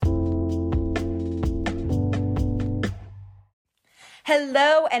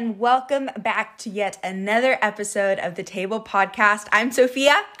Hello and welcome back to yet another episode of the Table Podcast. I'm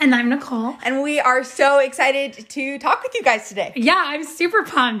Sophia. And I'm Nicole. And we are so excited to talk with you guys today. Yeah, I'm super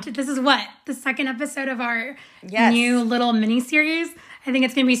pumped. This is the second episode of our new little mini-series. I think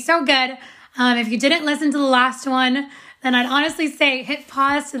it's going to be so good. If you didn't listen to the last one, then I'd honestly say hit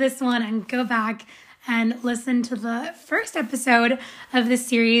pause to this one and go back and listen to the first episode of this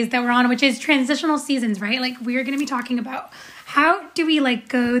series that we're on, which is transitional seasons, right? Like, we're going to be talking about how do we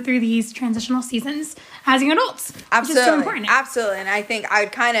go through these transitional seasons as young adults? Absolutely. Which is so important. Absolutely. And I think I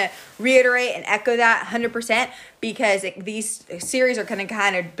would kind of reiterate and echo that 100% because these series are going to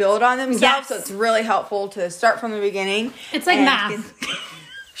kind of build on themselves. Yes. So it's really helpful to start from the beginning. It's like math.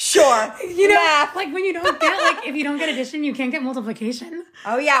 Sure. Math. Like when you don't get, if you don't get addition, you can't get multiplication.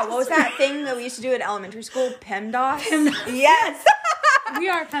 Oh, yeah. What was that thing that we used to do in elementary school? PEMDAS? PEMDAS. Yes. We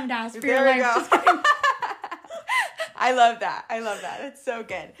are PEMDAS for there your life. Just kidding. I love that. It's so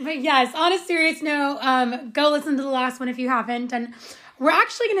good. But yes, on a serious note, go listen to the last one if you haven't. And we're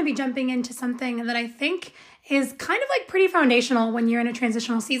actually going to be jumping into something that I think is kind of pretty foundational when you're in a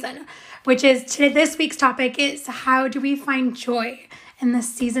transitional season, which is this week's topic is how do we find joy in the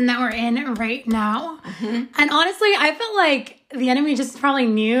season that we're in right now? Mm-hmm. And honestly, I felt like the enemy just probably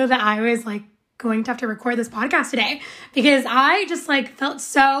knew that I was going to have to record this podcast today because I just felt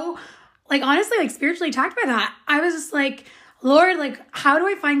so honestly, spiritually attacked by that. I was just Lord, how do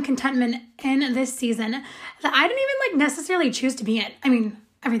I find contentment in this season that I didn't even necessarily choose to be in? I mean,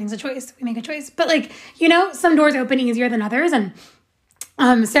 everything's a choice. We make a choice. But some doors open easier than others. And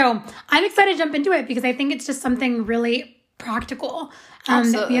so I'm excited to jump into it because I think it's just something really practical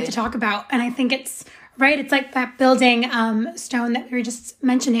that we have to talk about. And I think it's that building stone that we were just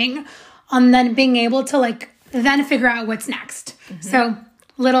mentioning on then being able to then figure out what's next. Mm-hmm. So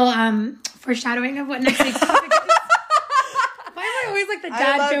little foreshadowing of what next week's topic is. Why am I always the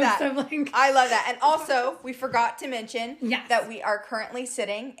dad joke sibling? I love that. And also, we forgot to mention that we are currently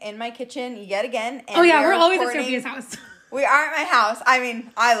sitting in my kitchen yet again. And we're always at Sophia's house. We are at my house. I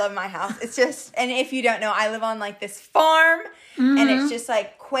mean, I love my house. It's just, and if you don't know, I live on this farm and it's just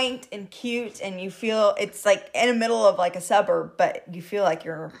quaint and cute and you feel it's in the middle of a suburb, but you feel like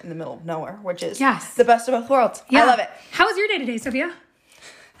you're in the middle of nowhere, which is the best of both worlds. Yeah. I love it. How was your day today, Sophia?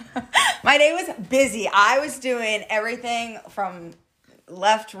 My day was busy. I was doing everything from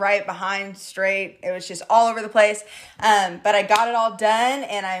left, right, behind, straight. It was just all over the place. But I got it all done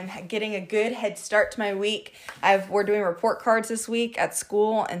and I'm getting a good head start to my week. We're doing report cards this week at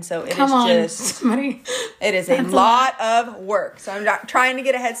school. And so it is a lot of work. So I'm not trying to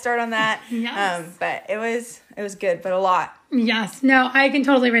get a head start on that. Yes. But it was good, but a lot. Yes. No, I can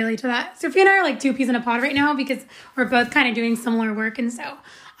totally relate to that. Sophia and I are two peas in a pod right now because we're both kind of doing similar work. And so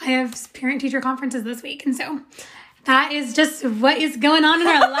I have parent-teacher conferences this week. And so that is just what is going on in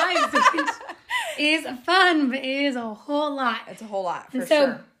our lives, which is fun, but it is a whole lot. It's a whole lot, for sure.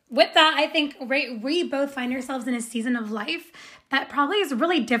 So with that, I think we both find ourselves in a season of life that probably is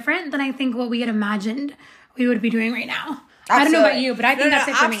really different than I think what we had imagined we would be doing right now. Absolutely. I don't know about you, but I think that's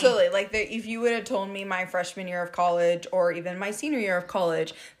it for me. Absolutely. If you would have told me my freshman year of college or even my senior year of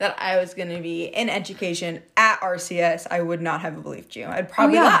college that I was going to be in education at RCS, I would not have believed you. I'd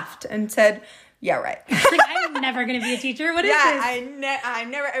probably laughed and said, yeah, right. I'm never going to be a teacher. What is this?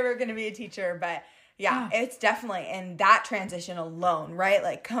 I'm never ever going to be a teacher, but it's definitely, and that transition alone,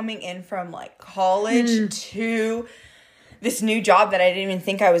 right? Coming in from college to this new job that I didn't even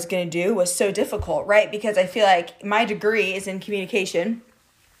think I was going to do was so difficult, right? Because I feel like my degree is in communication.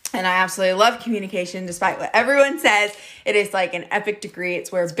 And I absolutely love communication, despite what everyone says. It is an epic degree. It's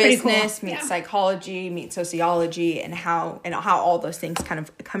where business meets psychology, meets sociology, and how all those things kind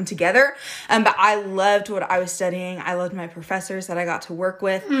of come together. But I loved what I was studying. I loved my professors that I got to work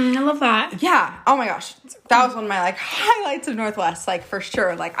with. I love that. Yeah. Oh my gosh. That was one of my highlights of Northwest, for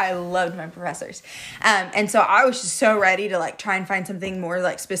sure. I loved my professors. And so I was just so ready to try and find something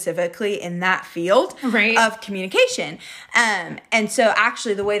more specifically in that field of communication. And so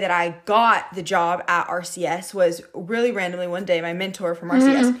actually the way that I got the job at RCS was really randomly one day. My mentor from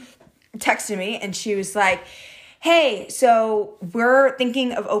RCS texted me and she was like, hey, so we're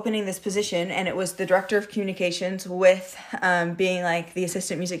thinking of opening this position. And it was the director of communications with being the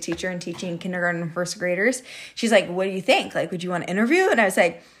assistant music teacher and teaching kindergarten and first graders. She's like, what do you think? Would you want to interview? And I was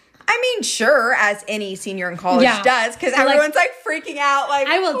like, I mean, sure, as any senior in college does, because everyone's freaking out.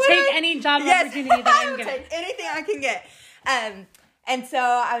 I will take any job opportunity that I can get. I will take anything I can get. And so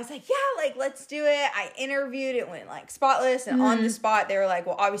I was like, yeah, let's do it. I interviewed. It went spotless. And on the spot, they were like,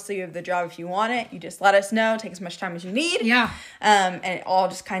 well, obviously you have the job if you want it. You just let us know. Take as much time as you need. Yeah. And it all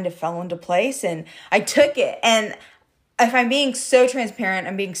just kind of fell into place. And I took it. And if I'm being so transparent,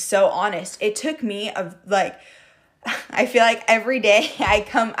 I'm being so honest, it took me I feel like every day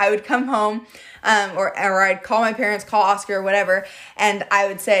I would come home, or I'd call my parents, call Oscar or whatever, and I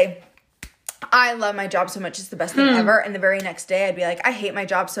would say, I love my job so much, it's the best thing ever. And the very next day I'd be like, I hate my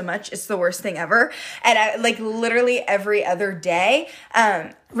job so much, it's the worst thing ever. And I literally every other day.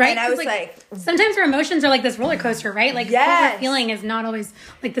 Right. And I was like, sometimes our emotions are like this roller coaster, right? Like what we're feeling is not always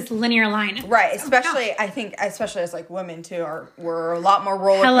like this linear line. Right. Especially, I think, especially as women too, we're a lot more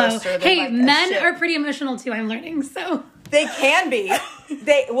roller coaster than men are pretty emotional too, I'm learning. So they can be.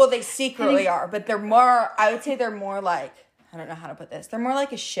 They secretly are, but I would say they're more like, I don't know how to put this. They're more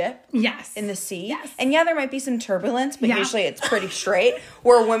like a ship in the sea. Yes. And there might be some turbulence, but usually it's pretty straight,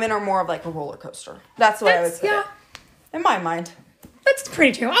 where women are more of like a roller coaster. That's the way I would say it. In my mind. That's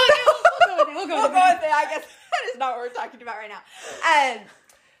pretty true. Oh, yeah, we'll go with it. I guess that is not what we're talking about right now.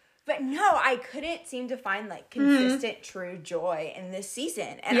 But no, I couldn't seem to find consistent, true joy in this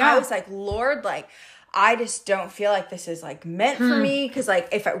season. And I was like, Lord, I just don't feel like this is meant for me, because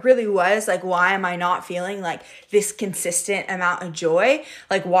if it really was, why am I not feeling this consistent amount of joy?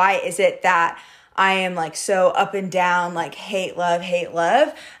 Why is it that I am so up and down, hate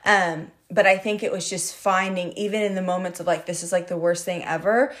love? But I think it was just finding, even in the moments of this is the worst thing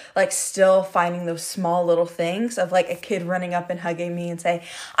ever, still finding those small little things of a kid running up and hugging me and say,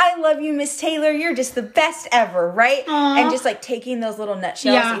 I love you, Miss Taylor. You're just the best ever. Right. Aww. And just taking those little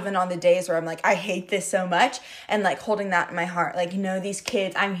nutshells, even on the days where I'm I hate this so much, and holding that in my heart. These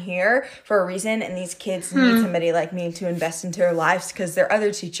kids, I'm here for a reason, and these kids need somebody like me to invest into their lives because their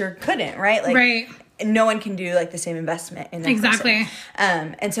other teacher couldn't. Right. Right. No one can do the same investment in that person.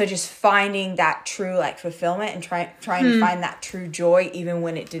 And so just finding that true fulfillment and trying to find that true joy even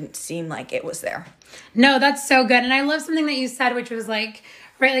when it didn't seem like it was there. No, that's so good. And I love something that you said, which was right,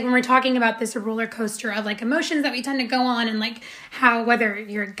 when we're talking about this roller coaster of emotions that we tend to go on, and how, whether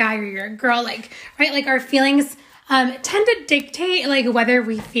you're a guy or you're a girl, right, our feelings tend to dictate whether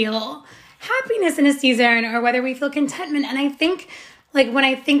we feel happiness in a season or whether we feel contentment. And I think when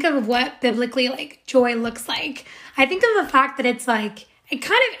I think of what biblically joy looks like, I think of the fact that it's it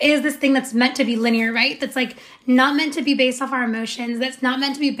kind of is this thing that's meant to be linear, right? That's not meant to be based off our emotions. That's not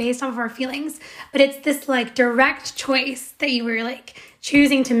meant to be based off of our feelings, but it's this direct choice that you were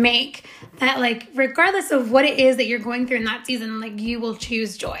choosing to make, that regardless of what it is that you're going through in that season, you will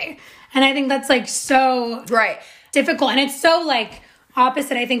choose joy. And I think that's so difficult. And it's so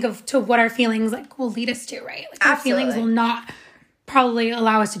opposite, I think, to what our feelings will lead us to, right? Our feelings will not probably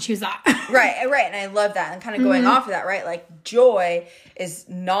allow us to choose that. Right. And I love that. And kind of going off of that, right? Joy is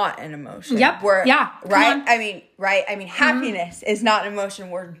not an emotion. Yep. Right? I mean, happiness is not an emotion,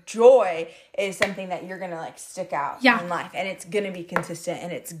 where joy is something that you're going to stick out in life, and it's going to be consistent,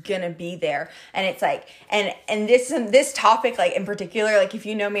 and it's going to be there. And it's and this topic, in particular, if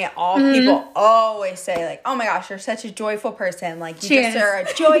you know me at all, people always say oh my gosh, you're such a joyful person. You just are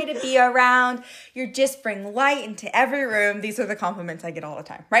a joy to be around. You just bring light into every room. These are the compliments I get all the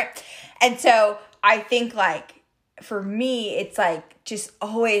time. Right. And so I think for me, it's just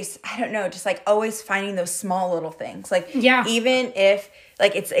always, I don't know, just always finding those small little things. Even if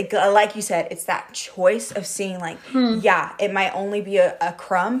it's like you said, it's that choice of seeing it might only be a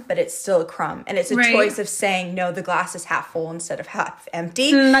crumb, but it's still a crumb. And it's a choice of saying, no, the glass is half full instead of half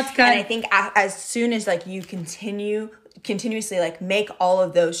empty. That's good. And I think as soon as you continuously make all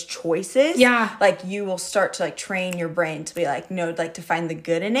of those choices, you will start to train your brain to be no, to find the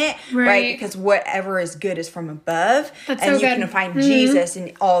good in it, right? Because whatever is good is from above. That's and so you good. can find Jesus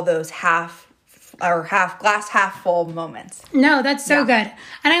in all those half glass half full moments. No, that's so good.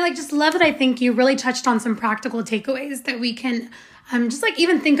 And I just love that. I think you really touched on some practical takeaways that we can just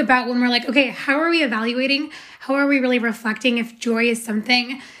even think about when we're okay, how are we evaluating? How are we really reflecting if joy is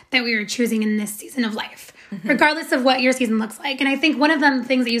something that we are choosing in this season of life? Regardless of what your season looks like. And I think one of the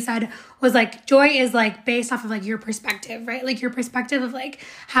things that you said was joy is based off of your perspective, right? Your perspective of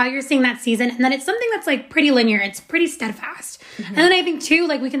how you're seeing that season, and then it's something that's pretty linear. It's pretty steadfast. And then I think too,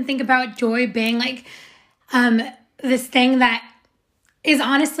 we can think about joy being this thing that is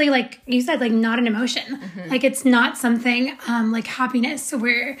honestly, you said, not an emotion. It's not something happiness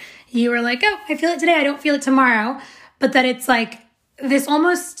where you were oh, I feel it today, I don't feel it tomorrow. But that it's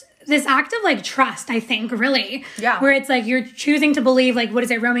this act of trust, I think, really. Yeah. Where it's you're choosing to believe, what is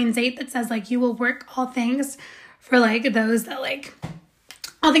it, Romans 8, that says you will work all things for those that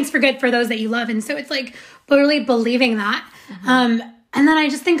all things for good for those that you love. And so it's really believing that. And then I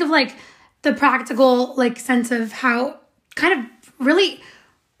just think of the practical sense of how kind of really,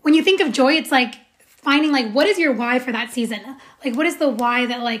 when you think of joy, it's finding what is your why for that season? What is the why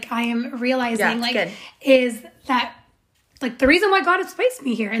that I am realizing is that like the reason why God has placed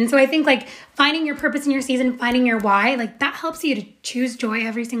me here. And so I think like finding your purpose in your season, finding your why, like that helps you to choose joy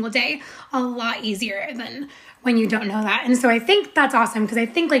every single day a lot easier than when you don't know that. And so I think that's awesome, because I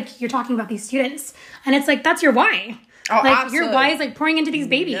think like you're talking about these students and it's like, that's your why. Oh, like absolutely. your why is like pouring into these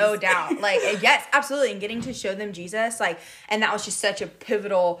babies. No doubt. Like, yes, absolutely. And getting to show them Jesus, like, and that was just such a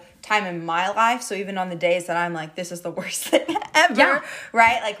pivotal time in my life. So even on the days that I'm like, this is the worst thing ever,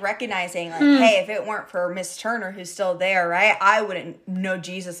 right? Like recognizing like, hey, if it weren't for Miss Turner, who's still there, right? I wouldn't know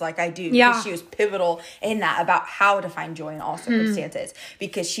Jesus like I do, because she was pivotal in that, about how to find joy in all circumstances,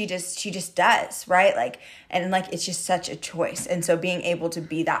 because she just does, right? Like, and like, it's just such a choice. And so being able to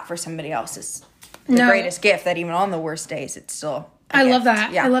be that for somebody else is the greatest gift, that even on the worst days, it's still I love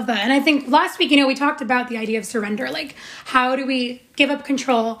that. Yeah. I love that. And I think last week, we talked about the idea of surrender. Like, how do we give up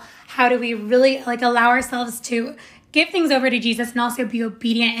control? How do we really like allow ourselves to give things over to Jesus and also be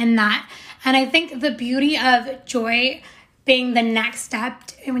obedient in that? And I think the beauty of joy being the next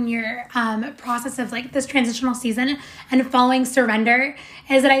step when you're process of like this transitional season and following surrender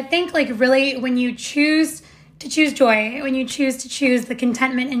is that I think like really when you choose to choose joy, when you choose to choose the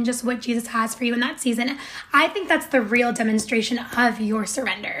contentment in just what Jesus has for you in that season, I think that's the real demonstration of your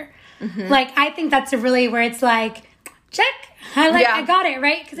surrender. Mm-hmm. Like, I think that's really where it's like, check, I got it,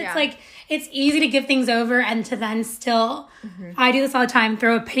 right? Because it's like, it's easy to give things over and to then still, I do this all the time,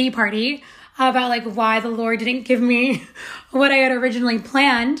 throw a pity party about like why the Lord didn't give me what I had originally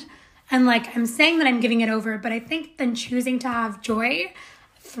planned. And like, I'm saying that I'm giving it over, but I think then choosing to have joy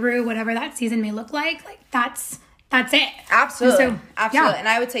through whatever that season may look like that's it. Absolutely. So, absolutely. And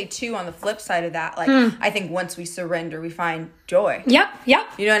I would say too, on the flip side of that, like I think once we surrender, we find joy. Yep.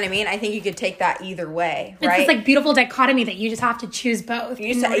 You know what I mean? I think you could take that either way, right? It's this like beautiful dichotomy that you just have to choose both.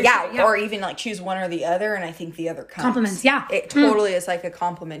 Or even like choose one or the other, and I think the other comes. Compliments, yeah. It totally is like a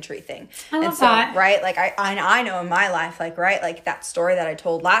complementary thing. I love that. Right? Like I know in my life, like, right, like that story that I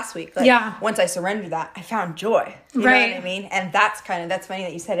told last week, like once I surrendered that, I found joy. You know what I mean? And that's funny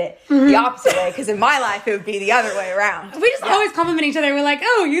that you said it the opposite way, because in my life it would be the other way around. We just always compliment each other. We're like,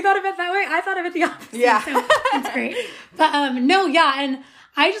 oh, you thought of it that way? I thought of it the opposite. Yeah. So that's great. But and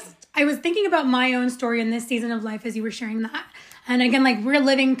I was thinking about my own story in this season of life as you were sharing that. And again, like we're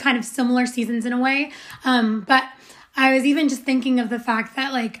living kind of similar seasons in a way. But I was even just thinking of the fact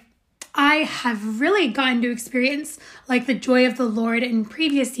that like I have really gotten to experience like the joy of the Lord in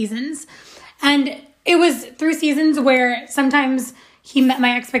previous seasons. And it was through seasons where sometimes he met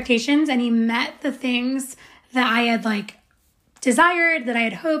my expectations and he met the things that I had like desired, that I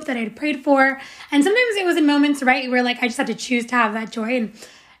had hoped, that I had prayed for. And sometimes it was in moments, right, where like I just had to choose to have that joy.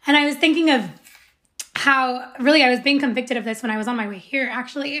 And I was thinking of how really I was being convicted of this when I was on my way here,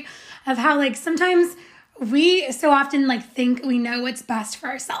 actually, of how like sometimes we so often like think we know what's best for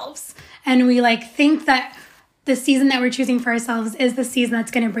ourselves. And we like think that the season that we're choosing for ourselves is the season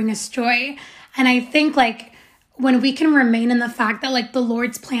that's going to bring us joy. And I think like when we can remain in the fact that like the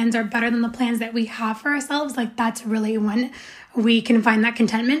Lord's plans are better than the plans that we have for ourselves, like that's really when we can find that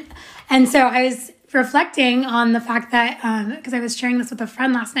contentment. And so I was reflecting on the fact that, because I was sharing this with a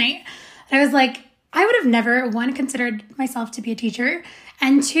friend last night, I was like, I would have never, one, considered myself to be a teacher.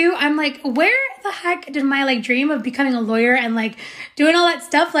 And two, I'm like, where the heck did my like dream of becoming a lawyer and like doing all that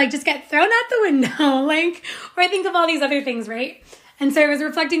stuff like just get thrown out the window? Like, or I think of all these other things, right? And so I was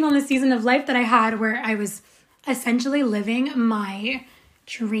reflecting on the season of life that I had where I was essentially living my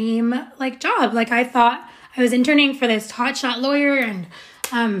dream like job. Like I thought I was interning for this hotshot lawyer, and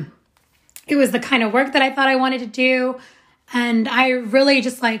it was the kind of work that I thought I wanted to do. And I really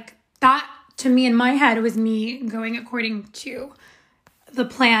just like that, to me in my head, was me going according to the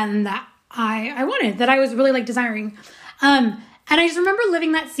plan that I wanted, that I was really like desiring. And I just remember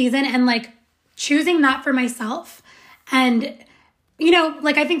living that season and like choosing that for myself. And,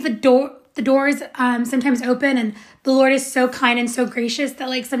 like I think the doors sometimes open, and the Lord is so kind and so gracious that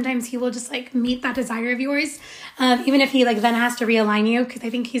like sometimes he will just like meet that desire of yours. Even if he like then has to realign you, because I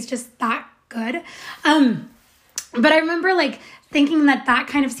think he's just that good. But I remember like thinking that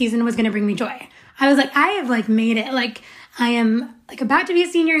kind of season was going to bring me joy. I was like, I have like made it. Like I am like about to be a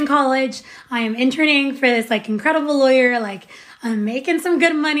senior in college. I am interning for this like incredible lawyer. Like I'm making some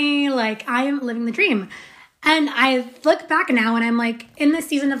good money. Like I am living the dream. And I look back now and I'm like in this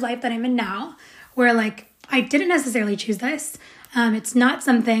season of life that I'm in now, where like I didn't necessarily choose this. It's not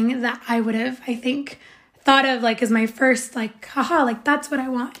something that I would have, I think, thought of like as my first like, haha, like that's what I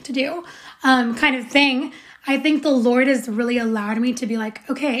want to do kind of thing. I think the Lord has really allowed me to be like,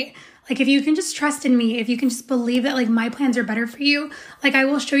 okay, like if you can just trust in me, if you can just believe that like my plans are better for you, like I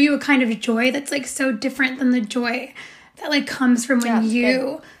will show you a kind of joy that's like so different than the joy that like comes from when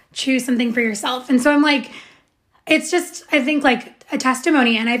you choose something for yourself. And so I'm like, it's just, I think, like a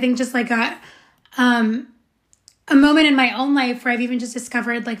testimony, and I think just like a moment in my own life where I've even just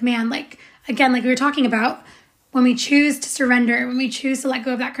discovered, like, man, like, again, like we were talking about, when we choose to surrender, when we choose to let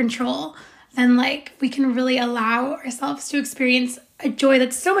go of that control, then like we can really allow ourselves to experience a joy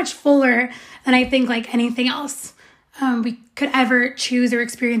that's so much fuller than I think like anything else we could ever choose or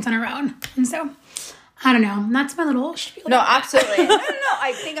experience on our own. And so, I don't know. That's my little spiel. No, absolutely. No.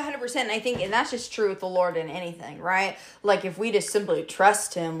 I think 100%. And I think, and that's just true with the Lord in anything, right? Like if we just simply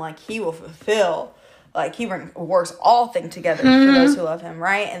trust him, like he will fulfill. Like he works all things together for those who love him,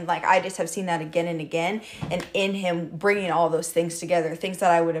 right? And like I just have seen that again and again, and in him bringing all those things together, things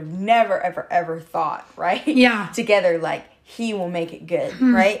that I would have never, ever, ever thought, right? Yeah. Together, like he will make it good,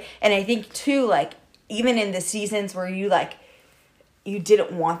 right? And I think too, like even in the seasons where you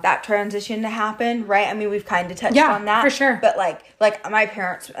didn't want that transition to happen, right? I mean, we've kind of touched on that. For sure. But like my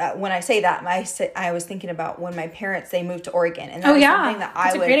parents, when I say that, I was thinking about when my parents, they moved to Oregon. And that was something that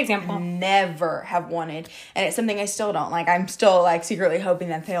I would never have wanted. And it's something I still don't. Like, I'm still like secretly hoping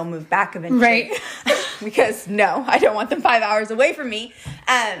that they'll move back eventually. Right. Because no, I don't want them 5 hours away from me.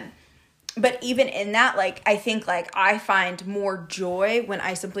 But even in that, like, I think, like, I find more joy when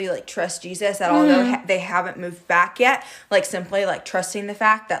I simply, like, trust Jesus, that although they haven't moved back yet, like, simply, like, trusting the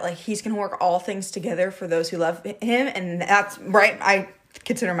fact that, like, he's going to work all things together for those who love him. And that's, right, I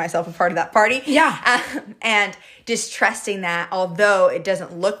consider myself a part of that party. Yeah. And just trusting that, although it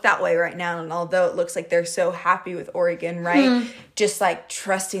doesn't look that way right now, and although it looks like they're so happy with Oregon, right? Just like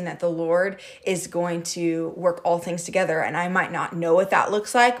trusting that the Lord is going to work all things together. And I might not know what that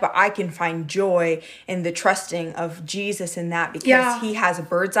looks like, but I can find joy in the trusting of Jesus in that, because he has a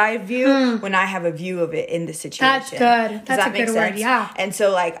bird's eye view when I have a view of it in the situation. That's good. That's a good word. Yeah. And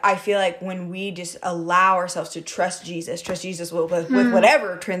so like, I feel like when we just allow ourselves to trust Jesus with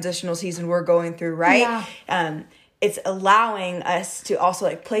whatever transitional season we're going through, right? Yeah. It's allowing us to also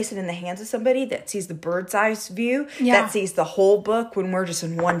like place it in the hands of somebody that sees the bird's eye view, that sees the whole book when we're just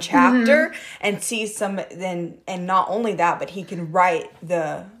in one chapter, and sees and not only that, but he can write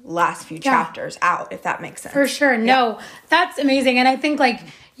the last few chapters out, if that makes sense. For sure. No, that's amazing. And I think like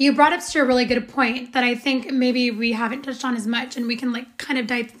you brought up a really good point that I think maybe we haven't touched on as much, and we can like kind of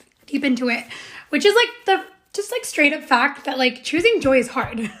dive deep into it, which is like just like straight up fact that like choosing joy is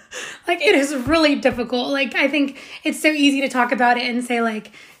hard. Like it is really difficult. Like I think it's so easy to talk about it and say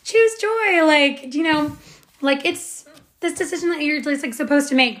like, choose joy. Like, you know, like it's this decision that you're just like supposed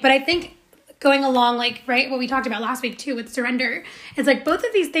to make. But I think going along, like, right, what we talked about last week too with surrender, it's like both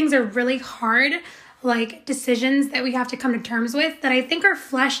of these things are really hard, like decisions that we have to come to terms with that I think our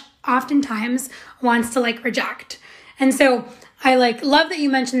flesh oftentimes wants to like reject. And so I like love that you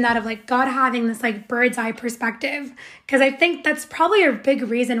mentioned that of like God having this like bird's eye perspective, because I think that's probably a big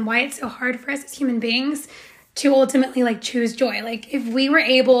reason why it's so hard for us as human beings to ultimately like choose joy. Like if we were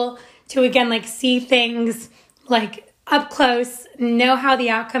able to again like see things like up close, know how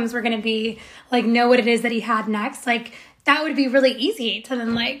the outcomes were going to be, like know what it is that he had next, like that would be really easy to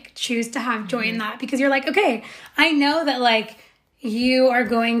then like choose to have joy in that, because you're like, okay, I know that like you are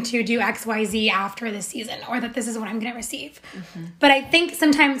going to do X, Y, Z after this season, or that this is what I'm going to receive. But I think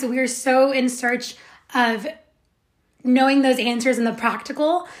sometimes we're so in search of knowing those answers in the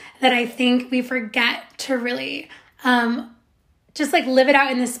practical that I think we forget to really just like live it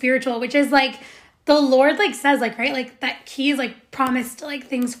out in the spiritual, which is like the Lord like says like, right, like that he's like promised like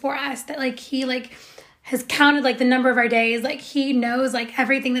things for us, that like he like has counted like the number of our days, like he knows like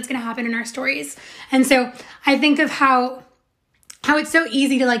everything that's going to happen in our stories. And so I think of how it's so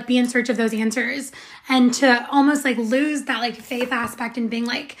easy to like be in search of those answers and to almost like lose that like faith aspect and being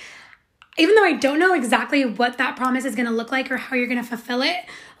like, even though I don't know exactly what that promise is going to look like or how you're going to fulfill it,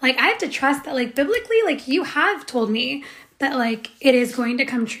 like I have to trust that like biblically, like you have told me that like it is going to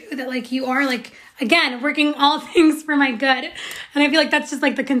come true, that like you are like, again, working all things for my good. And I feel like that's just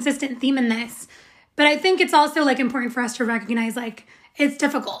like the consistent theme in this. But I think it's also like important for us to recognize like it's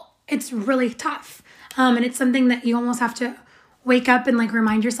difficult. It's really tough. And it's something that you almost have to wake up and like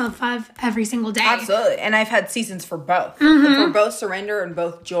remind yourself of every single day. Absolutely. And I've had seasons for both. For both surrender and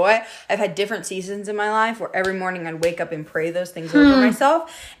both joy. I've had different seasons in my life where every morning I'd wake up and pray those things over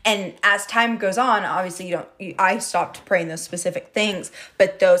myself. And as time goes on, obviously I stopped praying those specific things,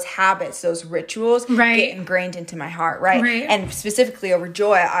 but those habits, those rituals get ingrained into my heart, right? And specifically over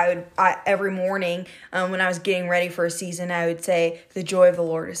joy, I every morning when I was getting ready for a season, I would say, the joy of the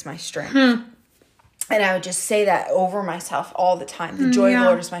Lord is my strength. And I would just say that over myself all the time. The joy of the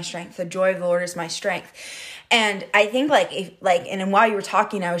Lord is my strength. The joy of the Lord is my strength. And I think and while you were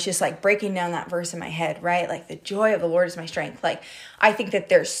talking, I was just like breaking down that verse in my head, right? Like the joy of the Lord is my strength. Like I think that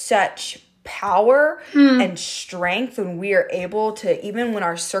there's such power and strength when we are able to, even when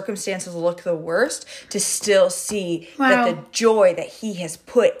our circumstances look the worst, to still see that the joy that he has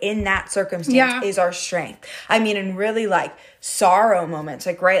put in that circumstance is our strength. I mean, in really like sorrow moments,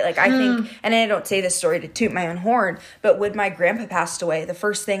 like, right? Like I think, and I don't say this story to toot my own horn, but when my grandpa passed away, the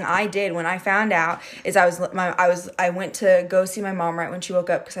first thing I did when I found out is I went to go see my mom right when she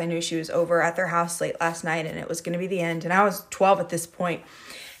woke up, because I knew she was over at their house late last night and it was going to be the end. And I was 12 at this point.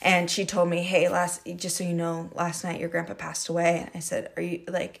 And she told me, hey, just so you know, last night your grandpa passed away. And I said, are you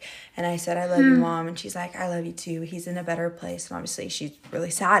like, and I said, I love you, Mom. And she's like, I love you too. He's in a better place. And obviously she's really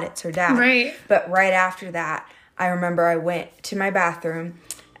sad. It's her dad. Right. But right after that, I remember I went to my bathroom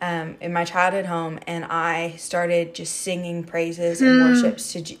in my childhood home, and I started just singing praises and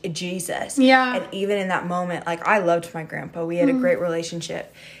worships to Jesus. Yeah. And even in that moment, like, I loved my grandpa. We had a great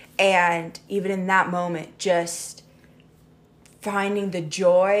relationship. And even in that moment, just finding the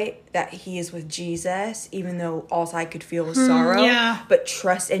joy that he is with Jesus, even though all I could feel was sorrow, but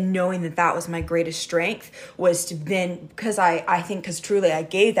trust and knowing that that was my greatest strength, was to then, because I think because truly I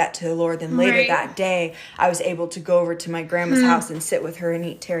gave that to the Lord, then later that day, I was able to go over to my grandma's house and sit with her and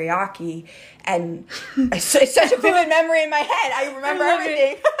eat teriyaki. And it's such a vivid memory in my head. I remember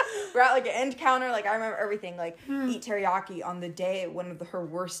everything. We're at like an end counter. Like I remember everything. Like eat teriyaki on the day, one of her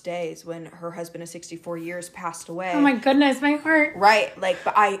worst days, when her husband of 64 years passed away. Oh my goodness, my heart. Right. Like,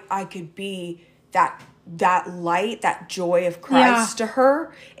 but I could be that light, that joy of Christ to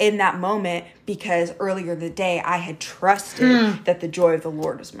her in that moment, because earlier in the day I had trusted that the joy of the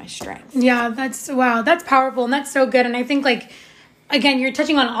Lord was my strength. Yeah, that's powerful, and that's so good. And I think, like, again, you're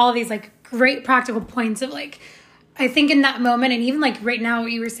touching on all of these like great practical points of, like, I think in that moment, and even like right now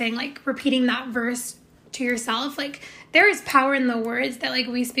what you were saying, like repeating that verse to yourself, like there is power in the words that like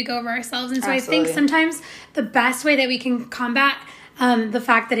we speak over ourselves. And so I think sometimes the best way that we can combat the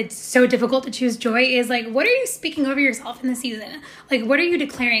fact that it's so difficult to choose joy is like, what are you speaking over yourself in the season? Like, what are you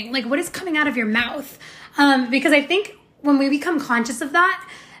declaring? Like, what is coming out of your mouth? Because I think when we become conscious of that,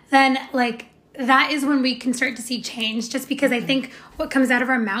 then like that is when we can start to see change, just because I think what comes out of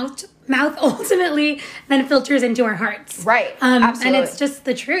our mouth ultimately then filters into our hearts. Right. Absolutely. And it's just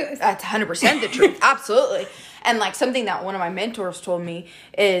the truth. That's 100% the truth. Absolutely. And like something that one of my mentors told me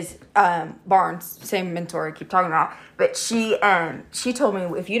is Barnes, same mentor I keep talking about, but she told me,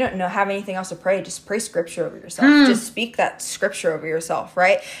 if you don't have anything else to pray, just pray scripture over yourself. Just speak that scripture over yourself,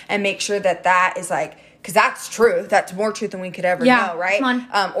 right? And make sure that is like, because that's truth. That's more truth than we could ever know, right?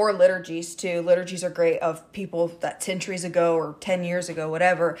 Or liturgies, too. Liturgies are great, of people that centuries ago or 10 years ago,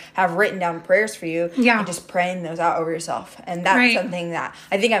 whatever, have written down prayers for you. Yeah. And just praying those out over yourself. And that's something that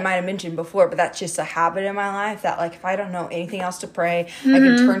I think I might have mentioned before, but that's just a habit in my life that, like, if I don't know anything else to pray, I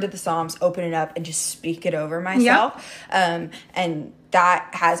can turn to the Psalms, open it up, and just speak it over myself. And that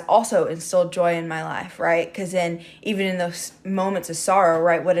has also instilled joy in my life, right? Because then even in those moments of sorrow,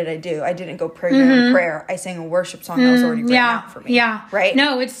 right, what did I do? I didn't go pray my own prayer. I sang a worship song that was already written out for me. Yeah. Right?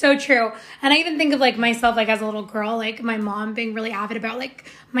 No, it's so true. And I even think of like myself, like as a little girl, like my mom being really avid about like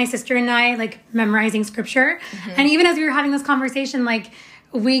my sister and I like memorizing scripture. And even as we were having this conversation, like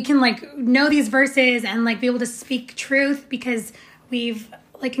we can like know these verses and like be able to speak truth because we've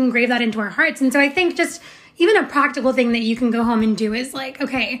like engraved that into our hearts. And so I think just even a practical thing that you can go home and do is like,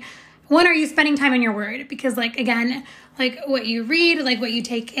 okay, when are you spending time in your word? Because like, again, like what you read, like what you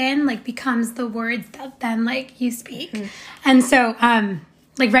take in, like becomes the words that then like you speak. And so,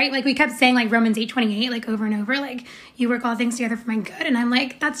 like, right, like we kept saying like Romans 8:28, like over and over, like you work all things together for my good. And I'm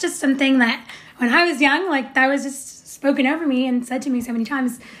like, that's just something that when I was young, like that was just spoken over me and said to me so many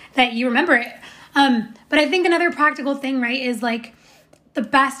times that you remember it. But I think another practical thing, right, is like the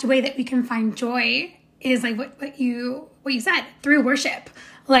best way that we can find joy is like what you said, through worship.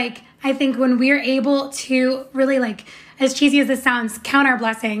 Like, I think when we're able to really, like, as cheesy as this sounds, count our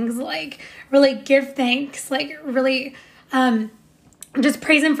blessings, like really give thanks, like really just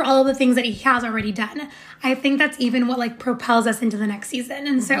praise him for all of the things that he has already done. I think that's even what like propels us into the next season.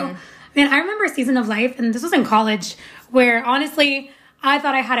 And so, man, I remember a season of life, and this was in college, where honestly, I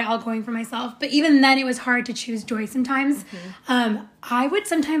thought I had it all going for myself. But even then, it was hard to choose joy sometimes. I would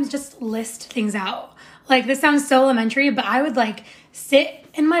sometimes just list things out. Like, this sounds so elementary, but I would like sit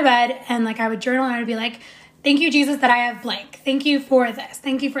in my bed and like I would journal and I would be like, thank you, Jesus, that I have blank. Thank you for this.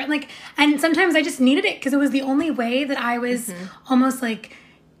 Thank you for it. Like, and sometimes I just needed it because it was the only way that I was almost like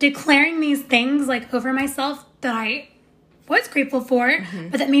declaring these things like over myself that I was grateful for,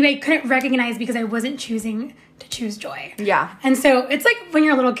 but that maybe I couldn't recognize because I wasn't choosing to choose joy. Yeah. And so it's like when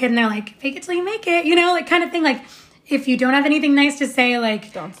you're a little kid and they're like, fake it till you make it, you know, like kind of thing. Like, if you don't have anything nice to say,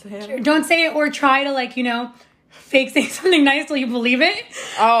 like, don't say it or try to like, you know, fake saying something nice till you believe it.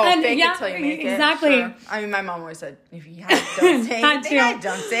 Oh, and fake it till you make exactly. it. Sure. I mean, my mom always said, if you don't say anything,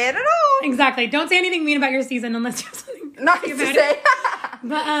 don't say it at all. Exactly. Don't say anything mean about your season unless you have something nice to say.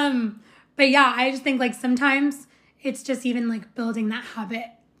 But yeah, I just think like sometimes it's just even like building that habit,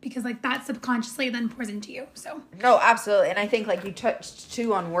 because like that subconsciously then pours into you. So no, absolutely. And I think like you touched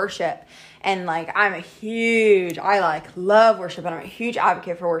too on worship, and like I love worship, and I'm a huge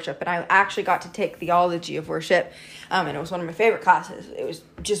advocate for worship, and I actually got to take theology of worship, and it was one of my favorite classes. It was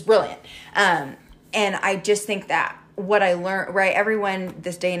just brilliant. And I just think that what I learned, right? Everyone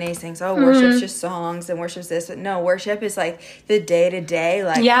this day and age thinks, oh, worship's just songs and worship's this. But no, worship is like the day to day,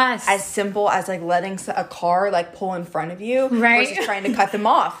 like as simple as like letting a car like pull in front of you versus trying to cut them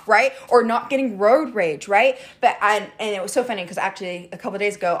off, right? Or not getting road rage, right? And it was so funny because actually a couple of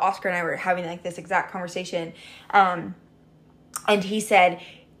days ago, Oscar and I were having like this exact conversation, and he said,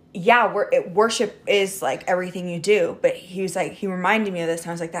 yeah, worship is like everything you do. But he was like, he reminded me of this, and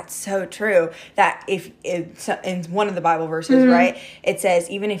I was like, that's so true. That if in one of the Bible verses, right, it says,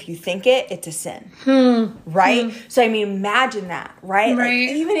 even if you think it, it's a sin, right? So I mean, imagine that, right? Like,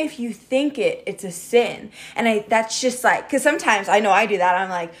 even if you think it, it's a sin. And that's just like, because sometimes I know I do that. I'm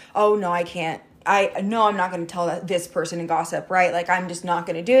like, oh no, I can't. I know I'm not going to tell this person and gossip, right? Like, I'm just not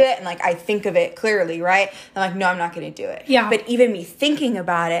going to do it. And, like, I think of it clearly, right? I'm like, no, I'm not going to do it. Yeah. But even me thinking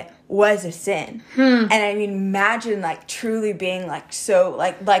about it was a sin. And, I mean, imagine, like, truly being, like, so,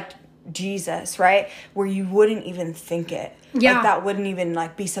 like Jesus, right? Where you wouldn't even think it. Yeah. Like, that wouldn't even,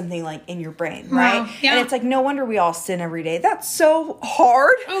 like, be something, like, in your brain, right? Wow. Yeah. And it's, like, no wonder we all sin every day. That's so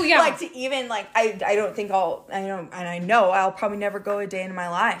hard. Oh, yeah. Like, to even, like, I don't think I know I'll probably never go a day in my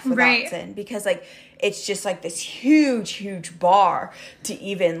life without sin. Because, like, it's just, like, this huge, huge bar to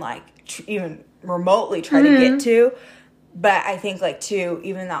even, like, even remotely try to get to. But I think, like, too,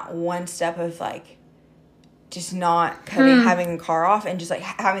 even that one step of, like, just not having a car off and just like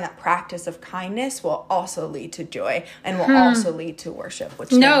having that practice of kindness will also lead to joy and will also lead to worship, which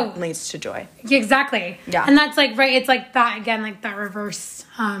then leads to joy. Exactly. Yeah. And that's like, right. It's like that again, like that reverse,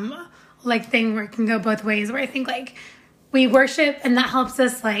 like thing where it can go both ways, where I think like we worship and that helps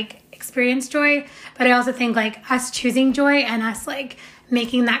us like experience joy. But I also think like us choosing joy and us like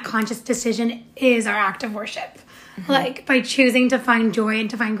making that conscious decision is our act of worship. Like by choosing to find joy and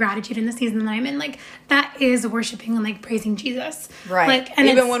to find gratitude in the season that I'm in, like that is worshiping and like praising Jesus. Right. Like, and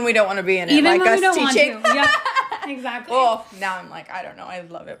even when we don't want to be in it, even like when us we don't teaching. Want to. Yeah, exactly. Well, now I'm like, I don't know. I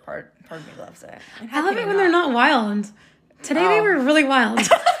love it. Part of me loves it. I love it when they're not wild. Today they were really wild. It's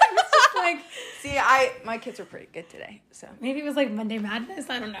just like, see, my kids were pretty good today. So maybe it was like Monday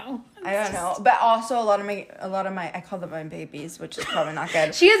Madness. I don't know. I don't know. But also a lot of my I call them my babies, which is probably not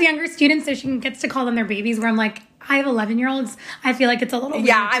good. She has younger students, so she gets to call them their babies, where I'm like, I have 11-year-olds. I feel like it's a little weird.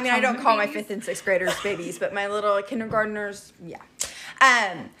 Yeah, I mean, I don't call my 5th and 6th graders babies, but my little kindergartners, yeah.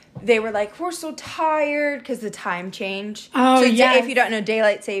 They were like, we're so tired because the time change. Oh, so yeah. If you don't know,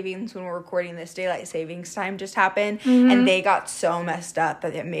 daylight savings, when we're recording this, daylight savings time just happened. And they got so messed up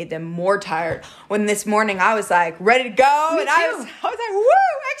that it made them more tired. When this morning I was like, ready to go. Me and too. I was like, woo,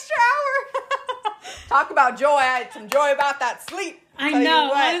 extra hour. Talk about joy. I had some joy about that sleep. I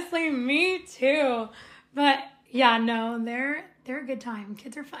know. Honestly, me too. But yeah, no, they're a good time.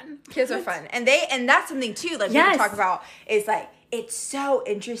 Kids are fun. Kids are fun. And that's something too, like we can talk about is like, it's so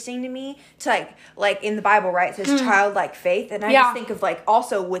interesting to me to like in the Bible, right? It says childlike faith. And I just think of like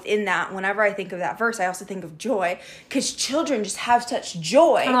also within that, whenever I think of that verse, I also think of joy, because children just have such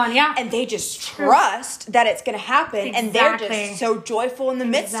joy. Come on, yeah. And they just trust that it's going to happen. Exactly. And they're just so joyful in the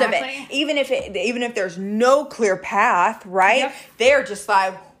midst of it. Even if there's no clear path, right? Yep. They're just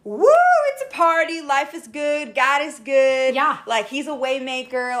like, woo, it's a party. Life is good. God is good. Yeah. Like, he's a way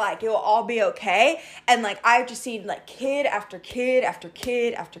maker. Like, it will all be okay. And, like, I've just seen, like, kid after kid after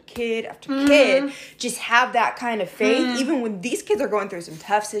kid after kid after kid just have that kind of faith. Even when these kids are going through some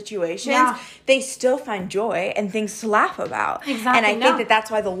tough situations, they still find joy and things to laugh about. Exactly. And I think that that's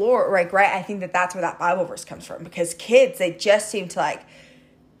why the Lord, like, right? I think that that's where that Bible verse comes from. Because kids, they just seem to, like,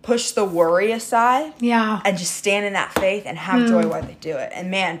 push the worry aside and just stand in that faith and have joy while they do it.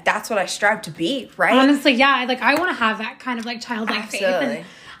 And man, that's what I strive to be, right? Honestly, yeah. Like, I want to have that kind of like childlike faith. And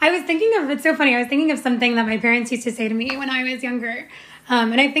I was thinking of, it's so funny, I was thinking of something that my parents used to say to me when I was younger.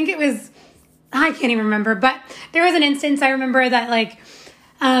 And I think it was, I can't even remember, but there was an instance I remember that like,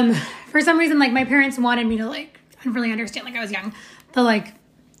 for some reason, like my parents wanted me to like, really understand, like I was young, the like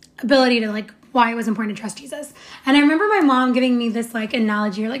ability to like, why it was important to trust Jesus. And I remember my mom giving me this like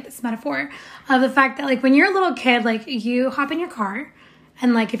analogy or like this metaphor of the fact that like when you're a little kid, like you hop in your car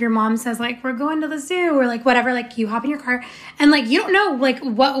And, like, if your mom says, like, we're going to the zoo or, like, whatever, like, you hop in your car and, like, you don't know, like,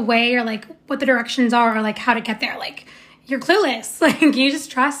 what way or, like, what the directions are or, like, how to get there. Like, you're clueless. Like, you just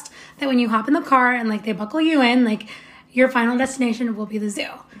trust that when you hop in the car and, like, they buckle you in, like, your final destination will be the zoo.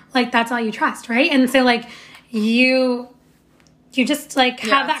 Like, that's all you trust, right? And so, like, you just, like,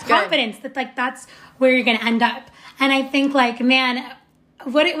 have that confidence that, like, that's where you're going to end up. And I think, like, man,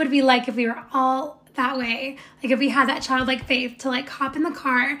 what it would be like if we were all that way, like if we had that childlike faith to like hop in the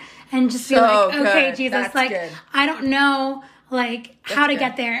car and just be like, okay, Jesus, that's like, good. I don't know, like how to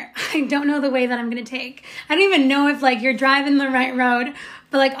get there. I don't know the way that I'm going to take. I don't even know if like you're driving the right road,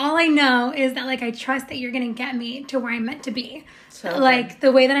 but like all I know is that like I trust that you're going to get me to where I'm meant to be. So like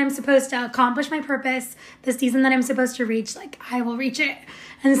the way that I'm supposed to accomplish my purpose, the season that I'm supposed to reach, like I will reach it.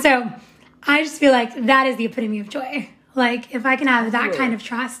 And so I just feel like that is the epitome of joy. Like if I can have that kind of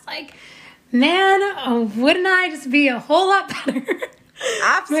trust, like man, wouldn't I just be a whole lot better?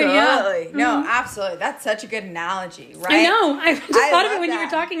 Absolutely. No, absolutely. That's such a good analogy, right? I know. I just thought of it when you were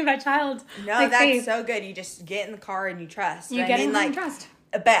talking about child. No, like, that's faith. So good. You just get in the car and you trust. You get in and trust.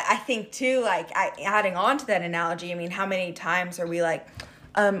 But I think, too, like, adding on to that analogy, I mean, how many times are we like,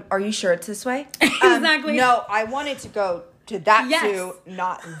 are you sure it's this way? Exactly. No, I wanted to go to that zoo,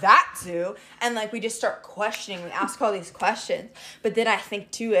 not that zoo. And like we just start questioning, we ask all these questions. But then I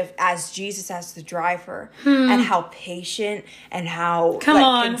think too, if as Jesus as the driver and how patient and how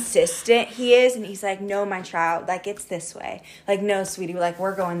consistent he is, and he's like, no, my child, like it's this way. Like, no, sweetie, like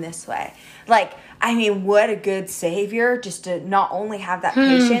we're going this way. Like, I mean, what a good savior just to not only have that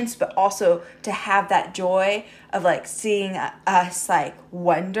patience, but also to have that joy of like seeing us like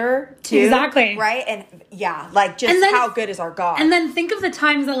wonder too. Exactly. Right? And yeah, like just then, how good is our God. And then think of the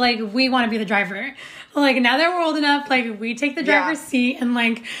times that like we want to be the driver. Like now that we're old enough, like we take the driver's seat and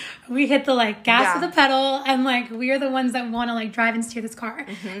like we hit the like gas with the pedal and like we are the ones that want to like drive and steer this car.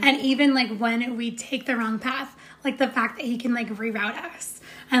 And even like when we take the wrong path, like the fact that he can like reroute us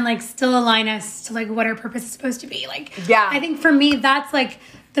and like still align us to like what our purpose is supposed to be. Like I think for me that's like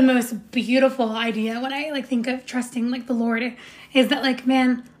the most beautiful idea when I like think of trusting like the Lord is that like,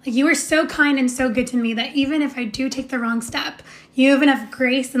 man, like you are so kind and so good to me that even if I do take the wrong step, you have enough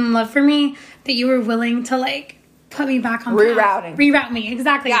grace and love for me that you were willing to like put me back on path. Reroute me.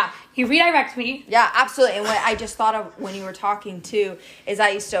 Exactly. Yeah. You redirect me. Yeah, absolutely. And what I just thought of when you were talking too is I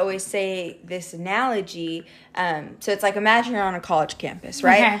used to always say this analogy. So it's like imagine you're on a college campus,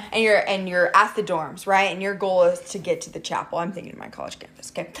 right? Okay. And you're at the dorms, right? And your goal is to get to the chapel. I'm thinking of my college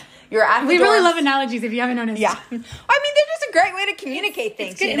campus. Okay. You're at the dorms. We really love analogies if you haven't noticed. Yeah. I mean, they're just a great way to communicate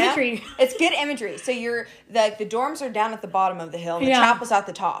things. It's good imagery. It's good imagery. So you're the dorms are down at the bottom of the hill and the chapel's at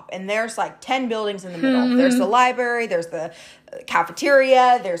the top. And there's like 10 buildings in the middle. There's the library, there's the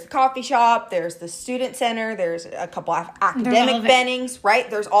cafeteria, there's the coffee shop, there's the student center, there's a couple of academic bennings, right?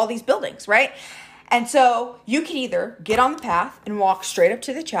 There's all these buildings, right? And so you can either get on the path and walk straight up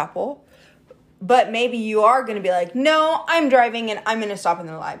to the chapel, but maybe you are going to be like, no, I'm driving and I'm going to stop in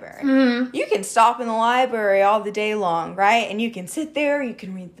the library. You can stop in the library all the day long, right? And you can sit there, you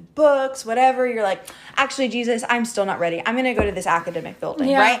can read the books, whatever. You're like, actually, Jesus, I'm still not ready. I'm going to go to this academic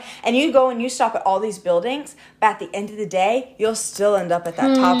building, right? And you go and you stop at all these buildings, but at the end of the day, you'll still end up at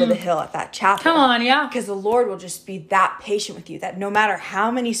that top of the hill at that chapel. Come on, Because the Lord will just be that patient with you that no matter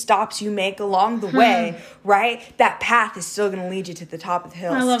how many stops you make along the way, right? That path is still going to lead you to the top of the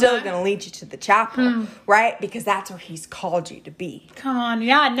hill. Still going to lead you to the chapel, right? Because that's where he's called you to be. Come on.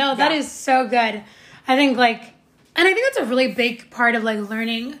 Yeah, no, that is so good. I think like, and I think that's a really big part of like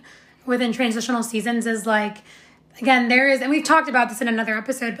learning within transitional seasons is like, again, there is, and we've talked about this in another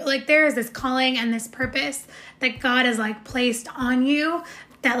episode, but like there is this calling and this purpose that God has like placed on you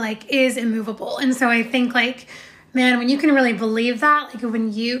that like is immovable. And so I think like, man, when you can really believe that, like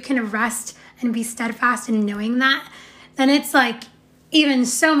when you can rest and be steadfast in knowing that, then it's like even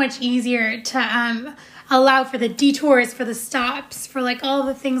so much easier to allow for the detours, for the stops, for like all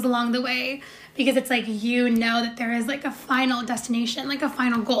the things along the way, because it's like you know that there is like a final destination, like a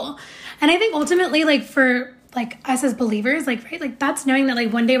final goal. And I think ultimately like for like us as believers, like right, like that's knowing that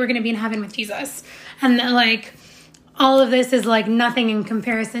like one day we're going to be in heaven with Jesus, and that like all of this is like nothing in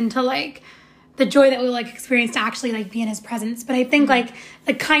comparison to like the joy that we'll like experience to actually like be in his presence. But I think like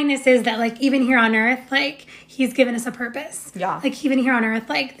the kindness is that like even here on earth, like he's given us a purpose. Yeah. Like even here on earth,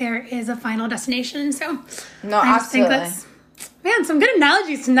 like there is a final destination. So no, I just think that's, man, some good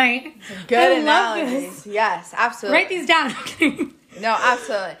analogies tonight. Good analogies. Yes, absolutely. Write these down. No,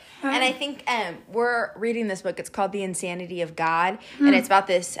 absolutely. And I think we're reading this book. It's called The Insanity of God. And it's about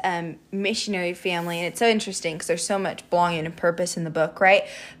this missionary family. And it's so interesting because there's so much belonging and purpose in the book, right?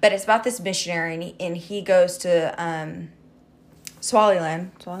 But it's about this missionary. And he goes to,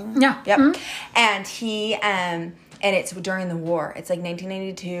 Swallow-land. Yeah. Yep. Mm-hmm. And he, and it's during the war. It's like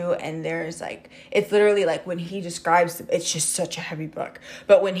 1992, and there's like, it's literally like when he describes, it's just such a heavy book,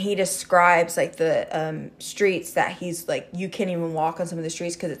 but when he describes like the streets that he's like, you can't even walk on some of the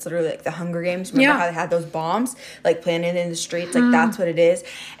streets because it's literally like the Hunger Games. Remember how they had those bombs like planted in the streets? Like that's what it is.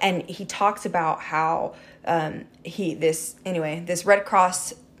 And he talks about how this Red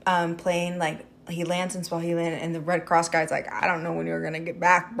Cross plane, like, he lands in Swahili, and the Red Cross guy's like, I don't know when you're going to get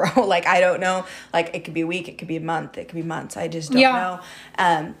back, bro. Like, I don't know. Like, it could be a week. It could be a month. It could be months. I just don't know.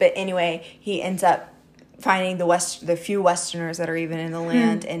 But anyway, he ends up finding the few Westerners that are even in the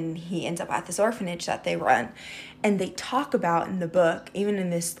land, and he ends up at this orphanage that they run. And they talk about in the book, even in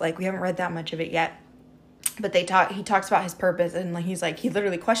this, like, we haven't read that much of it yet, but he talks about his purpose, and like, he's like, he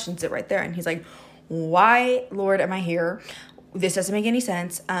literally questions it right there. And he's like, why, Lord, am I here? This doesn't make any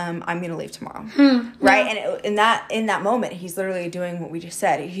sense. I'm going to leave tomorrow. Right? And in that moment, he's literally doing what we just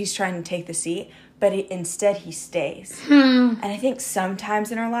said. He's trying to take the seat, but instead he stays. And I think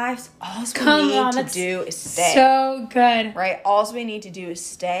sometimes in our lives, all we need to do is stay. So good. Right? All we need to do is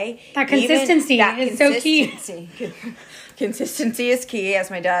stay. That consistency is so key. Consistency is key, as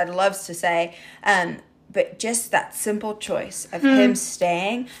my dad loves to say. But just that simple choice of him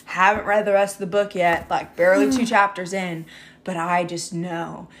staying. Haven't read the rest of the book yet, like barely 2 chapters in. But I just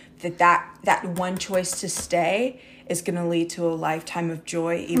know that one choice to stay is going to lead to a lifetime of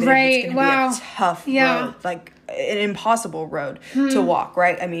joy, even if it's going to be a tough road, like an impossible road to walk,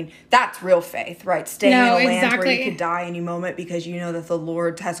 right? I mean, that's real faith, right? Staying in a land where you could die any moment because you know that the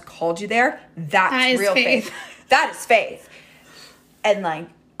Lord has called you there. That's real faith. That is faith. And like,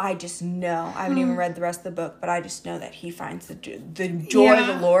 I just know, I haven't even read the rest of the book, but I just know that he finds the joy of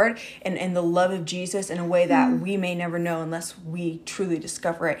the Lord and the love of Jesus in a way that we may never know unless we truly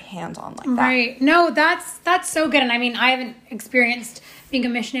discover it hands-on like that. Right. No, that's so good. And I mean, I haven't experienced being a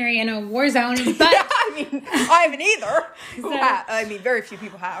missionary in a war zone, but... I mean, I haven't either. I mean, very few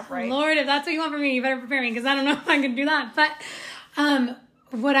people have, right? Lord, if that's what you want from me, you better prepare me, because I don't know if I can do that. But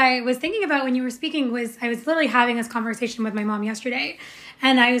what I was thinking about when you were speaking was, I was literally having this conversation with my mom yesterday.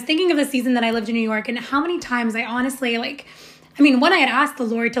 And I was thinking of the season that I lived in New York and how many times I honestly, like, I mean, one, I had asked the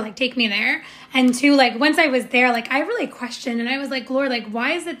Lord to, like, take me there. And two, like, once I was there, like, I really questioned. And I was like, Lord, like,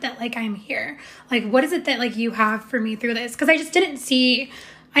 why is it that, like, I'm here? Like, what is it that, like, you have for me through this? Because I just didn't see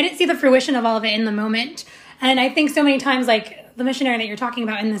the fruition of all of it in the moment. And I think so many times, like, the missionary that you're talking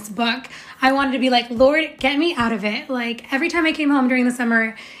about in this book, I wanted to be like, Lord, get me out of it. Like, every time I came home during the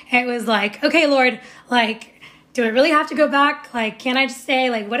summer, it was like, okay, Lord, like, do I really have to go back? Like, can I just stay?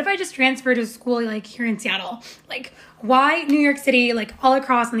 Like, what if I just transfer to school, like, here in Seattle? Like, why New York City, like, all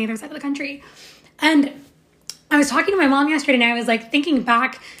across on the other side of the country? And I was talking to my mom yesterday, and I was, like, thinking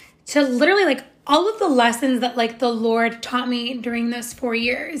back to literally, like, all of the lessons that, like, the Lord taught me during those 4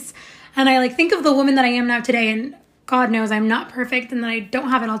 years. And I, like, think of the woman that I am now today, and God knows I'm not perfect and that I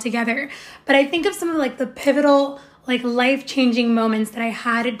don't have it all together. But I think of some of, like, the pivotal, like, life-changing moments that I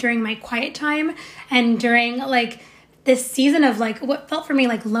had during my quiet time and during, like, this season of, like, what felt for me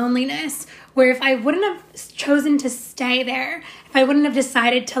like loneliness, where if I wouldn't have chosen to stay there, if I wouldn't have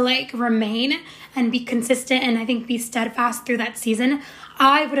decided to, like, remain and be consistent and I think be steadfast through that season,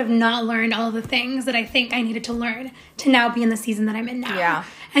 I would have not learned all of the things that I think I needed to learn to now be in the season that I'm in now. Yeah.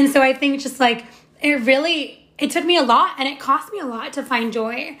 And so I think just, like, it took me a lot and it cost me a lot to find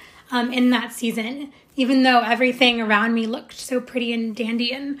joy in that season, even though everything around me looked so pretty and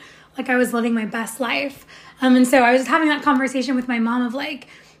dandy and like I was living my best life. And so I was just having that conversation with my mom of like,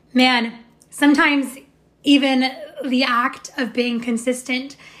 man, sometimes even the act of being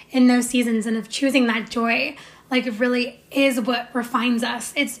consistent in those seasons and of choosing that joy, like, it really is what refines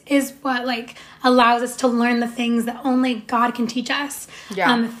us. It is what, like, allows us to learn the things that only God can teach us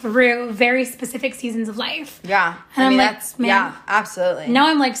through very specific seasons of life. Yeah. And I mean, like, that's, man, yeah, absolutely. Now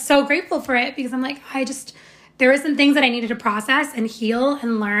I'm, like, so grateful for it because I'm like, there were some things that I needed to process and heal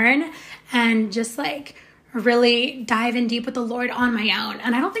and learn and just, like, really dive in deep with the Lord on my own.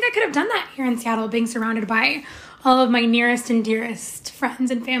 And I don't think I could have done that here in Seattle, being surrounded by all of my nearest and dearest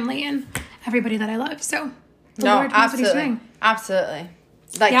friends and family and everybody that I love. So the Lord knows what he's doing. Absolutely.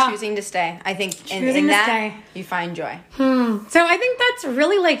 Like, choosing to stay. I think in that, you find joy. So I think that's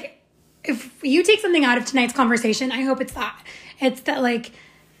really, like, if you take something out of tonight's conversation, I hope it's that. It's that, like,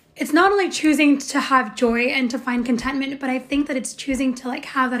 it's not only choosing to have joy and to find contentment, but I think that it's choosing to, like,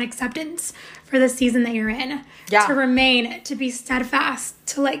 have that acceptance for the season that you're in. Yeah. To remain, to be steadfast,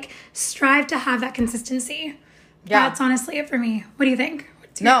 to, like, strive to have that consistency. Yeah. That's honestly it for me. What do you think?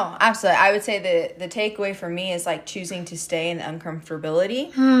 No, absolutely. I would say the takeaway for me is like choosing to stay in the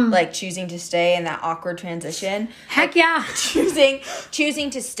uncomfortability, like choosing to stay in that awkward transition. Heck yeah. Choosing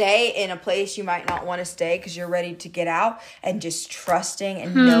to stay in a place you might not want to stay because you're ready to get out, and just trusting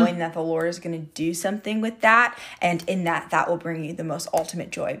and knowing that the Lord is going to do something with that. And in that will bring you the most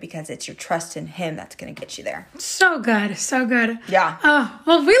ultimate joy, because it's your trust in Him that's going to get you there. So good. So good. Yeah.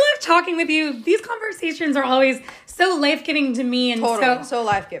 Well, we love talking with you. These conversations are always so life-giving to me. And totally. So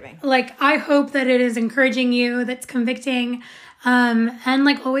life-giving. Like, I hope that it is encouraging you, that's convicting. And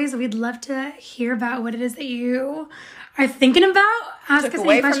like always, we'd love to hear about what it is that you are thinking about. Ask us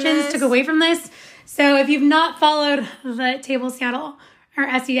any questions, took away from this. So if you've not followed the Table Seattle,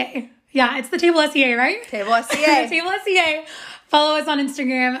 or SEA. Yeah, it's the Table SEA, right? Table SEA. Table SEA. Follow us on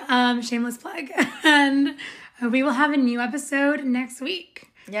Instagram. Shameless plug. And we will have a new episode next week.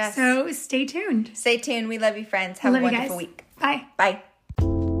 Yes. So stay tuned. Stay tuned. We love you, friends. Have a wonderful week. Bye. Bye.